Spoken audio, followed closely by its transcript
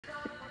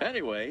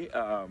Anyway,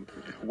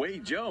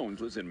 Wade Jones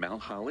lives in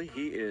Mount Holly.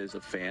 He is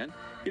a fan.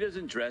 He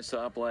doesn't dress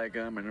up like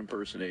him and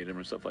impersonate him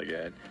or stuff like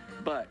that,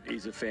 but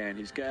he's a fan.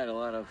 He's got a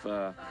lot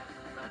of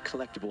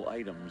collectible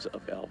items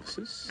of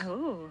Elvis's.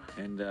 Oh.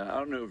 And I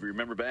don't know if you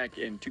remember back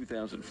in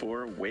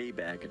 2004, way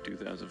back in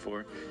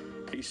 2004,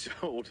 he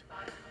sold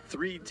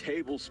 3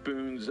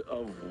 tablespoons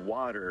of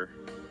water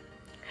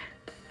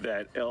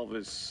that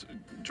Elvis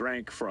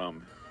drank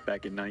from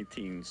back in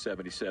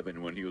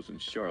 1977 when he was in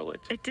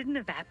Charlotte. It didn't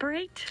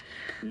evaporate?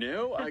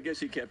 No, I guess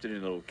he kept it in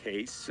a little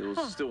case. It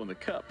was still in the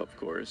cup, of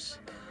course.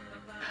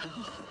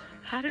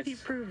 How did he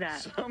prove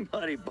that?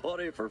 Somebody bought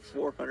it for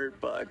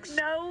 $400.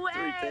 No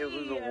way! 3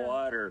 tablespoons of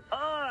water.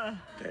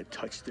 That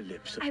touched the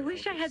lips of I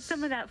wish I had Elvis.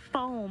 some of that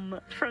foam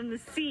from the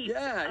seat.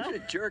 Yeah, you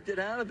should have jerked it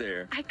out of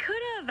there. I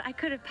could have. I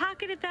could have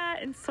pocketed that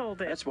and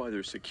sold it. That's why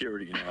there's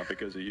security now,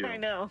 because of you. I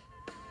know.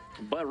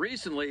 But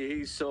recently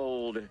he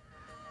sold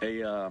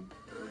a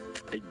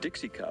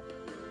Dixie Cup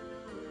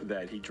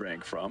that he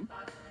drank from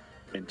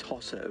in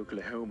Tulsa,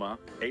 Oklahoma,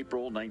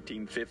 April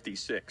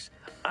 1956.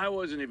 I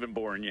wasn't even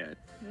born yet.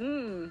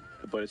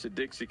 But it's a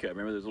Dixie Cup.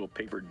 Remember those little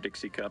paper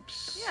Dixie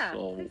Cups? Yeah,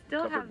 all they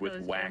still covered have with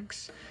those,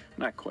 wax.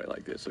 Not quite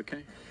like this,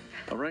 okay?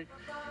 All right?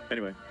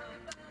 Anyway,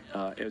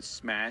 it's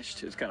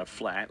smashed. It's kind of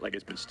flat, like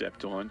it's been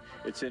stepped on.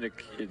 It's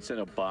in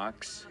a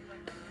box,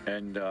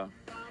 and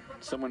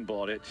someone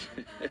bought it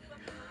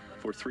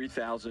for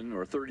 $3,000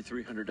 or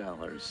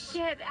 $3,300.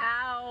 Get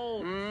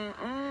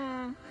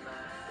out.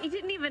 He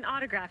didn't even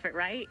autograph it,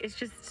 right? It's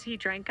just he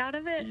drank out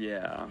of it?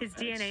 Yeah. His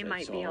DNA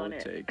might be on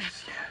it.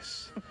 Takes.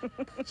 Yes.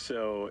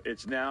 So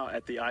it's now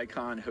at the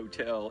Icon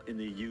Hotel in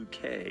the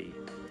UK.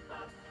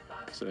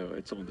 So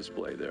it's on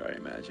display there, I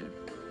imagine.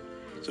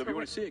 So if you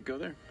want to see it, go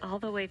there. All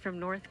the way from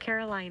North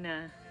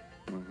Carolina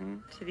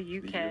to the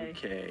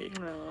UK. The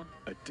UK. Oh.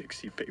 A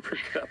Dixie paper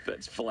cup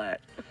that's flat.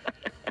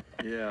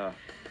 Yeah.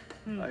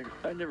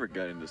 I never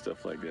got into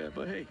stuff like that,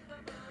 but hey,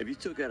 if you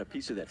still got a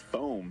piece of that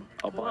foam,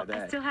 I'll buy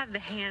that. I still have the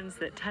hands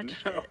that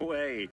touched it. No way.